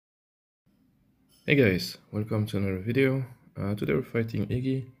Hey guys, welcome to another video. Today we're fighting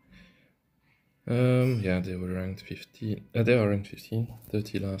Yggy. Yeah, they were ranked 15. They are ranked 15,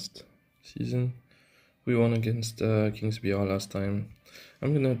 30 last season. We won against King's BR last time.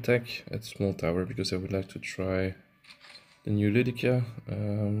 I'm gonna attack at small tower because I would like to try the new Lidica.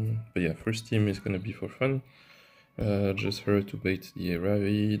 But yeah, first team is gonna be for fun. Just her to bait the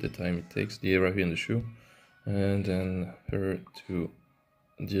Ravi, the time it takes, the Ravi and the shoe, and then her to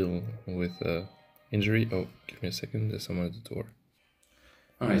deal with injury. Oh, give me a second, there's someone at the door.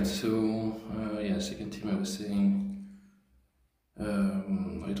 Alright, so yeah, second team I was saying, I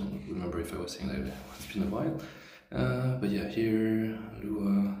don't remember if I was saying that, it's been a while, but yeah, here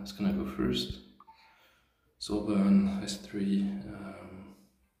Lua is gonna go first, Zolban S3,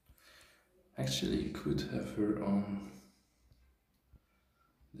 actually could have her on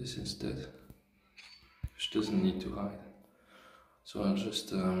this instead, she doesn't need to hide, so I'll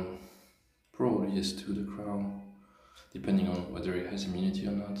just probably S2 the crown, depending on whether he has immunity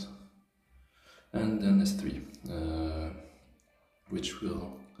or not, and then S3, which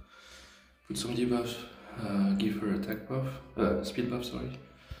will put some debuffs, give her attack buff, speed buff, sorry,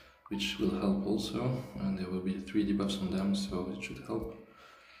 which will help also, and there will be 3 debuffs on them, so it should help.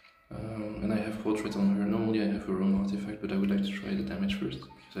 And I have portrait on her. Normally I have her own artifact, but I would like to try the damage first,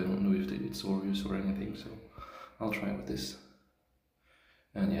 because I don't know if it's Orius or anything, so I'll try with this.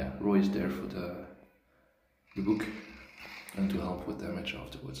 And yeah, Roy is there for the book, and to help with damage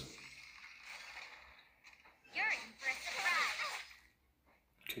afterwards. You're in for a surprise.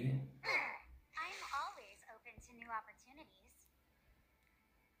 Okay. I'm always open to new opportunities.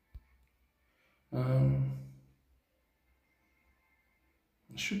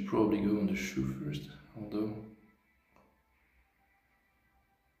 I should probably go on the shoe first, although...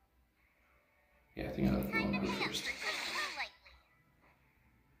 Yeah, I think I'll go on her first.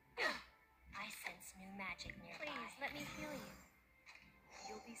 I sense new magic nearby. Please, let me heal you.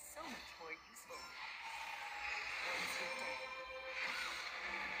 You'll be so much more useful once you're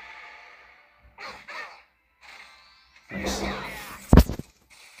dead. Nice.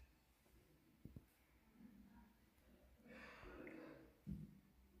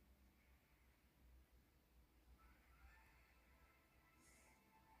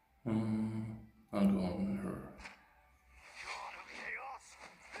 I'll go on her. God of Chaos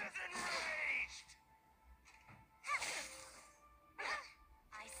is enraged!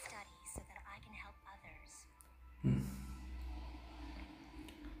 I study so that I can help others.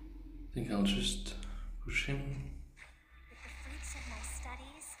 I think I'll just push him. With the fruits of my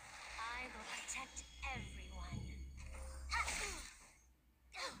studies, I will protect everyone.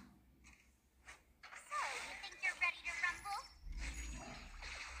 So, you think you're ready to rumble?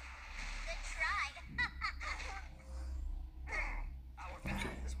 Good try. Our path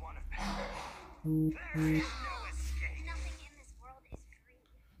is one of power. There is no escape. Nothing in this world is free.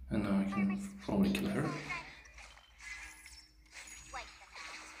 And now I can probably kill her. Wipe them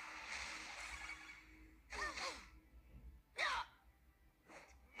out.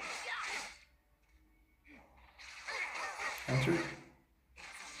 Enter?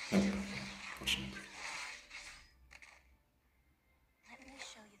 Nope, fortunately. Let me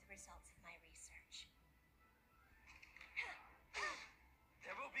show you the results of my research.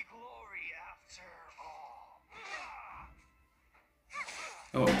 There will be glory after all.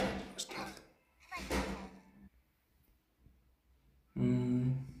 Oh, that's death.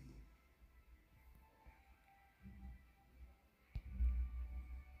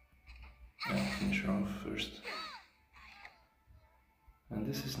 I'll finish her off first. And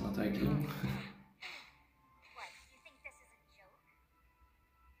this is not ideal. What, you think this is a joke?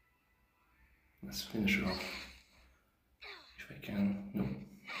 Let's finish her off. If I can. Nope.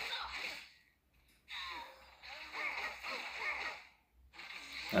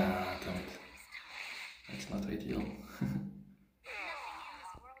 Ah, damn it. That's not ideal.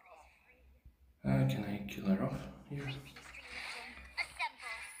 Can I kill her off here? Assemble.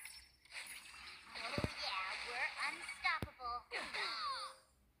 Oh yeah, we're unstoppable.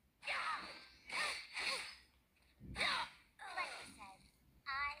 Like I said,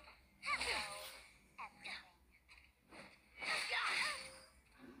 I know everything.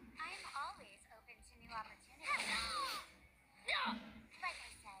 I'm always open to new opportunities. Like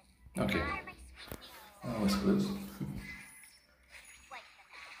I said, Okay, I like sweet things. that was close. Wipe them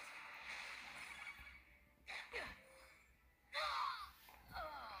out.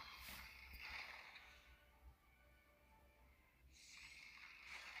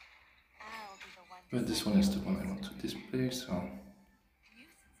 I'll be the one to But this one is the one I want to display, so...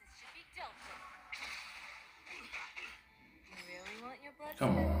 nuisances should be dealt with. You really want your blood?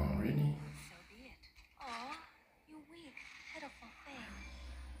 Come on, really? So be it.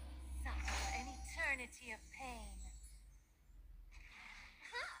 plenty of pain.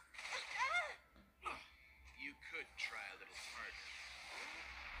 You could try a little harder.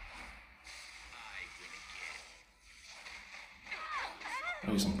 I win again.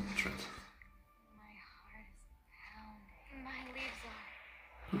 Oh, he's on portrait. My heart is pounding. My leaves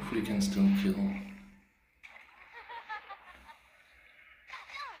are. Hopefully can still kill.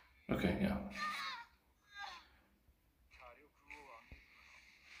 Okay, yeah.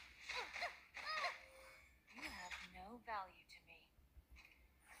 You have no value to me.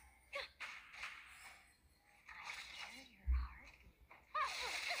 I hear your heartbeat.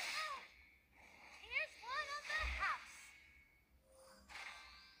 Here's one on the house.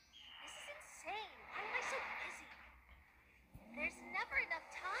 This is insane. Why am I so busy? There's never enough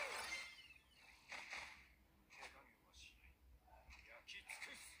time.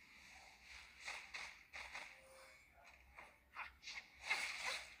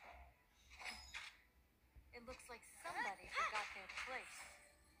 It looks like somebody forgot their place.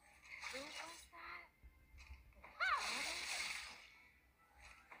 Who was that?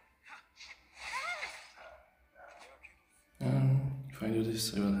 If I do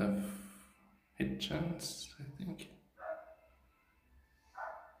this, I will have hit chance, I think.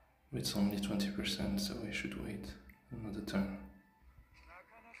 It's only 20%, so I should wait another turn.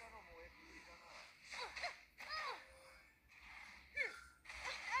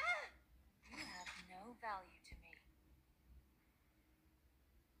 You have no value to me.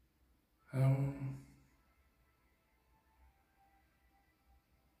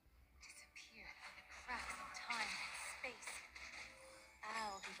 Disappear through the cracks of time and space.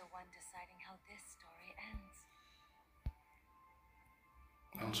 I'll be the one deciding how this story ends.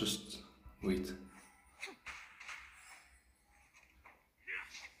 I'll just wait.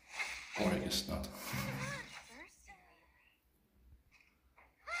 Or I guess not.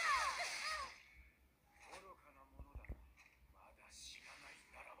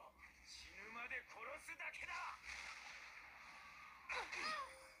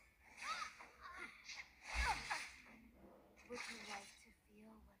 Would you like to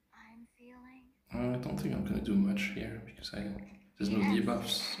feel what I'm feeling? I don't think I'm gonna do much here because there's no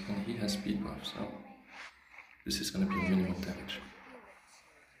debuffs and he has speed buffs, so this is gonna be minimum damage.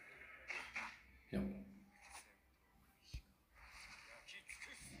 Yep.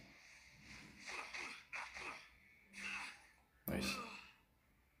 Nice.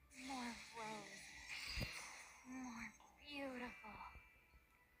 More rose. More beautiful.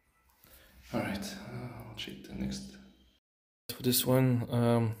 Alright, I'll check the next. For this one,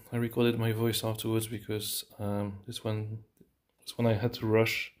 I recorded my voice afterwards because this one I had to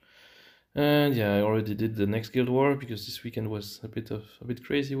rush. And yeah, I already did the next Guild War because this weekend was a bit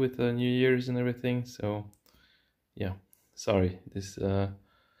crazy with New Year's and everything. So yeah, sorry. This the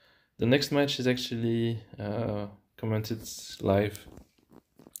next match is actually commented live.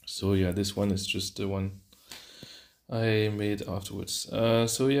 So yeah, this one is just the one I made afterwards.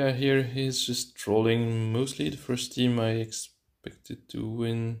 So yeah, here he's just trolling mostly. The first team I expected to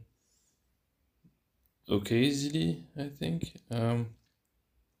win okay easily, I think.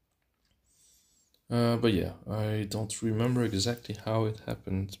 But yeah, I don't remember exactly how it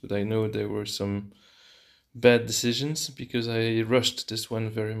happened, but I know there were some bad decisions because I rushed this one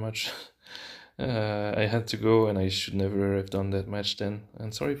very much. I had to go and I should never have done that match then.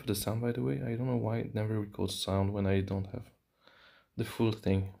 And sorry for the sound, by the way. I don't know why it never records sound when I don't have the full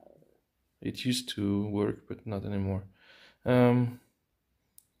thing. It used to work, but not anymore.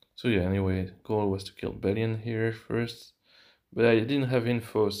 So yeah, anyway, goal was to kill Bellion here first. But I didn't have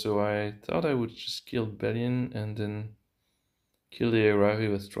info, so I thought I would just kill Bellion and then kill the Aravi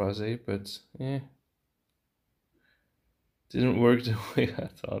with Straze, but didn't work the way I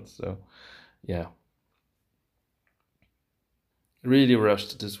thought, so yeah. Really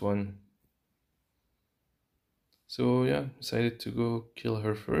rushed this one. So yeah, decided to go kill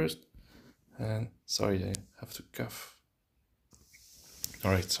her first. And sorry, I have to cough.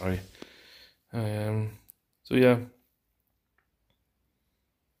 Alright, sorry. So yeah.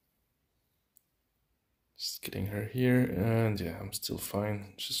 Just getting her here, and yeah, I'm still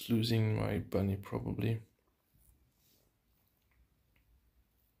fine. Just losing my bunny probably.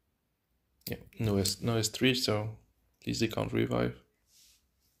 Yeah, no S3, so at least they can't revive.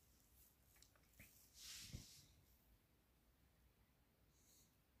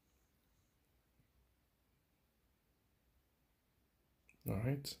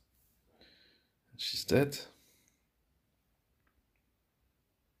 Alright. She's dead.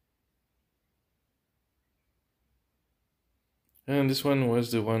 And this one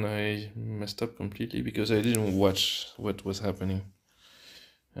was the one I messed up completely because I didn't watch what was happening.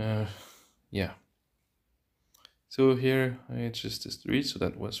 Yeah. So here I just a 3, so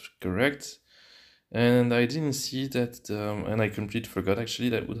that was correct. And I didn't see that, and I completely forgot actually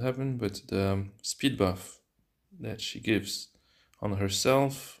that would happen, but the speed buff that she gives on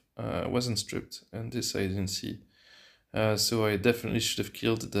herself wasn't stripped, and this I didn't see. So I definitely should have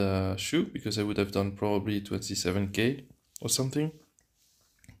killed the shoe, because I would have done probably 27k or something.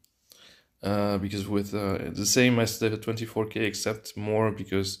 Because with the same as the 24k, except more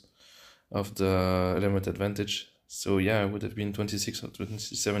because of the element advantage. So yeah, it would have been 26 or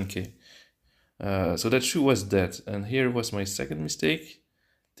 27k. So that shoe was dead, and here was my second mistake,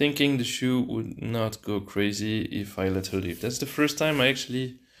 thinking the shoe would not go crazy if I let her live. That's the first time I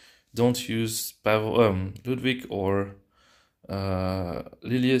actually don't use Ludwig or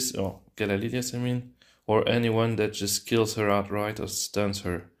Lilius, or Gala Lilius, I mean, or anyone that just kills her outright or stuns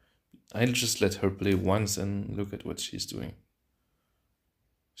her. I'll just let her play once and look at what she's doing.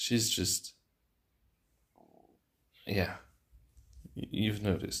 She's just... yeah, you've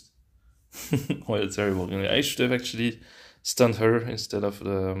noticed. Well, terrible. I should have actually stunned her instead of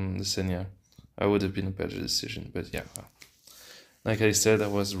the Senya. I would have been a better decision, but yeah. Like I said, I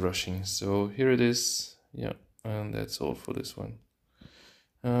was rushing. So here it is. Yeah, and that's all for this one.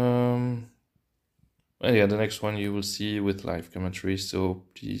 And yeah, the next one you will see with live commentary, so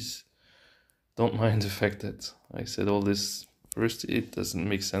please don't mind the fact that I said all this first. It doesn't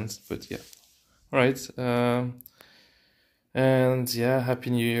make sense, but yeah. Alright, and yeah, Happy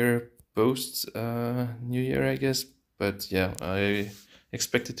New Year post New Year, I guess. But yeah, I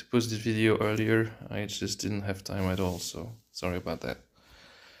expected to post this video earlier. I just didn't have time at all, so sorry about that.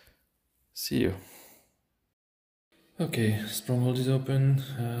 See you. Okay, Stronghold is open.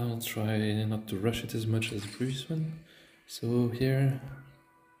 I'll try not to rush it as much as the previous one. So here,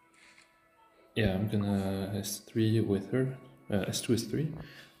 yeah, I'm gonna S3 with her, S2, S3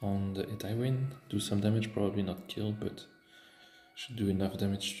 on the Yggy, do some damage, probably not kill, but should do enough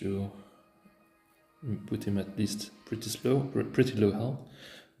damage to put him at least pretty low health.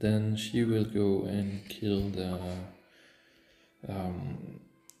 Then she will go and kill the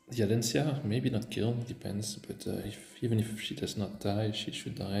Alencia, maybe not kill, depends, but even if she does not die, she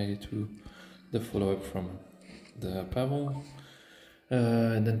should die to the follow-up from the Pavel.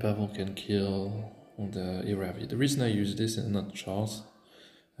 And then Pavel can kill the Iravi. The reason I use this and not Charles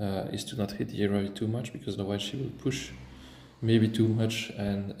is to not hit the Iravi too much, because otherwise she will push maybe too much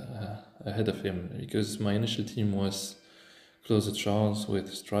and ahead of him, because my initial team was closer Charles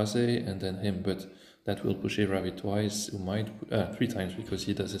with Strasse and then him, but that will push Iravi twice, who might 3 times, because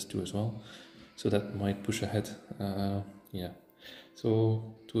he does this too as well, so that might push ahead. Yeah,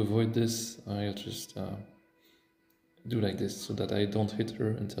 so to avoid this, I'll just do like this, so that I don't hit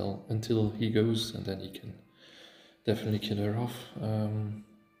her until he goes, and then he can definitely kill her off.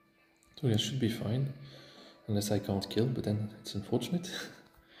 So yeah, should be fine, unless I can't kill, but then it's unfortunate.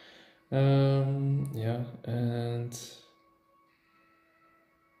 Yeah,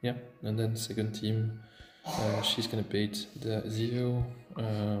 and then second team, she's gonna bait the Zio.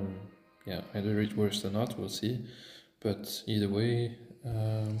 Yeah, either it works or not, we'll see, but either way,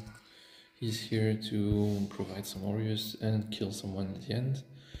 he's here to provide some warriors and kill someone at the end.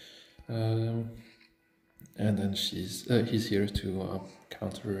 And then he's here to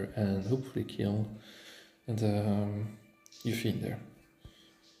counter and hopefully kill the Yufin there.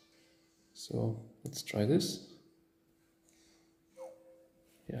 So let's try this.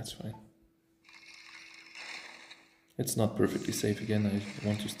 Yeah, it's fine. It's not perfectly safe again. I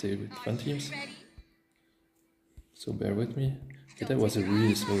want to stay with fun teams, so bear with me. Okay, that was a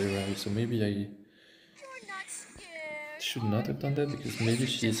really slow rally, so maybe I should not have done that, because maybe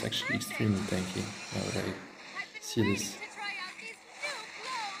she is actually extremely tanky now that I see this.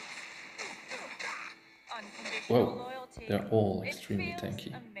 Whoa, they're all extremely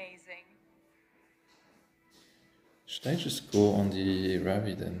tanky. Should I just go on the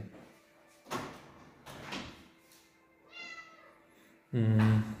Ravi then?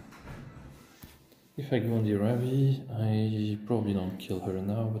 If I go on the Ravi, I probably don't kill her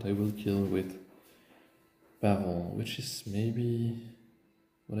now, but I will kill with Pavel, which is maybe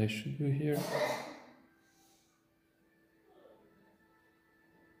what I should do here.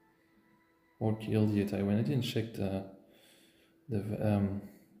 Or kill the Taiwan. I didn't check the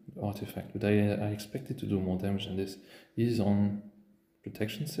artifact, but I expected to do more damage than this. He's on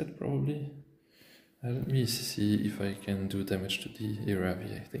protection set probably. Let me see if I can do damage to the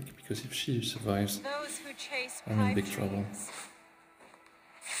Iravi, I think, because if she survives, I'm in big trouble.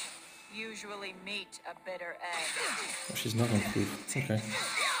 Usually meet a bitter end. Oh, she's not on proof. Okay.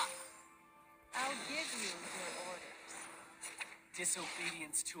 I'll give you your orders.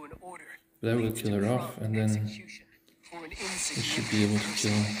 Disobedience to an order. That will leads kill to her off, prompt and then execution for an we should be able to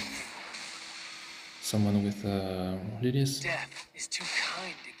kill someone with Lydia's. Death is too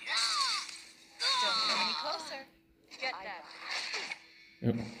kind against. Don't come any closer. Get that.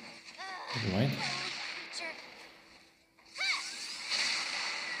 Oh, never mind. Creature.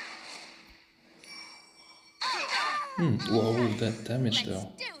 Whoa, that damage Let's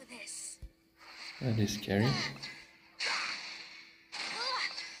though. do this. That is scary.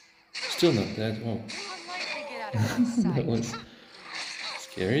 Still not dead. Oh, Unlikely get out of my sight. that was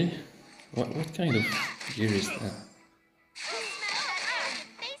scary. What kind of gear is that? Smash that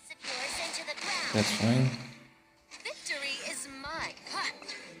arrogant face of yours into the ground. That's fine. Victory is mine.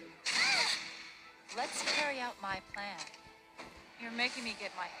 Let's carry out my plan. You're making me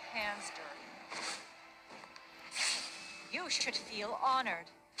get my hands dirty. You should feel honored.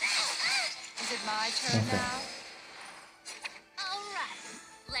 Is it my turn Okay. now? All right,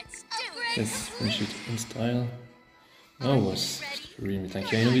 let's do Let's this. finish it in style. That was extremely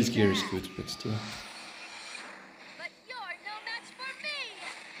tanky. I know his gear is good, but still. But you're no match for me.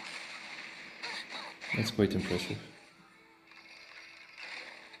 That's quite impressive.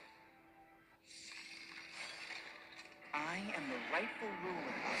 I am the rightful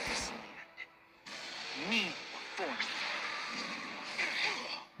ruler of this land. Me before me.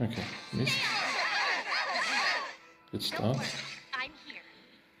 Okay, missed. Good start. I'm here.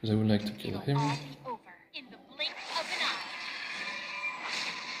 Because I would like to kill It'll him. all be over in the blink of an eye.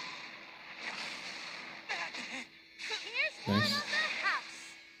 Here's one Nice. of the house.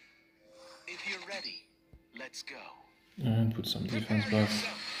 If you're ready, let's go. And put some defense buff.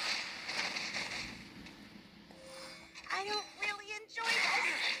 I don't really enjoy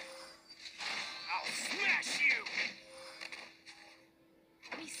this. I'll smash you.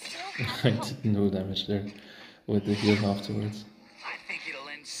 We still have I hope. did no damage there with the heal afterwards. I think it'll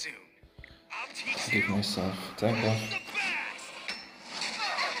end soon. I'll teach Give you myself attack buff. the best.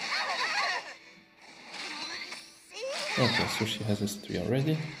 See? Okay, so she has this 3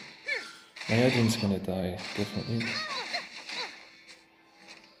 already. Nyadin's gonna die, definitely.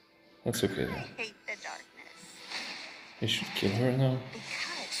 That's okay though. Hate the darkness. I should kill her now. Because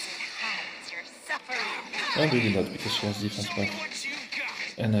it hides your suffering. I'll really not because she has defense buff. What you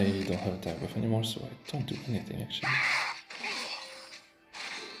got? And I don't have attack buff anymore, so I don't do anything actually.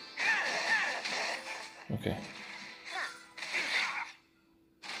 Okay.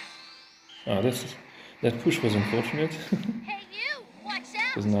 Ah, that push was unfortunate. Hey you, watch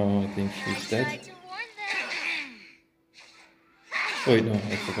out. Because now I think I he's dead. tried to warn them. Wait, no,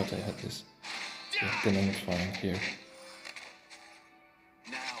 I forgot I had this. Yeah, then I'm fine here.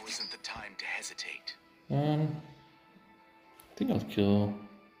 Now isn't the time to hesitate. I think I'll kill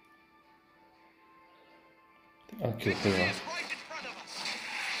her off. Right in front of us.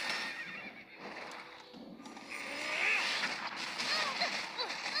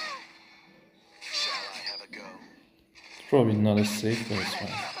 Shall I have a go? It's probably not as safe, but it's fine.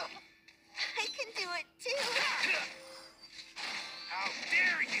 I can do it too. How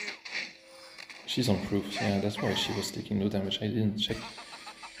dare you! She's on proof, yeah, that's why she was taking no damage. I didn't check.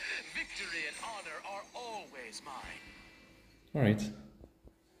 Victory and honor are always mine. Alright.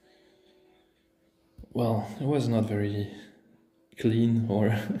 Well, it was not very clean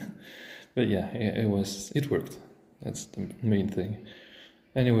or but yeah, it worked. That's the main thing.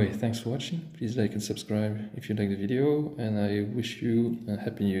 Anyway, thanks for watching. Please like and subscribe if you like the video, and I wish you a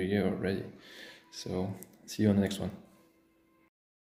happy new year already. So see you on the next one.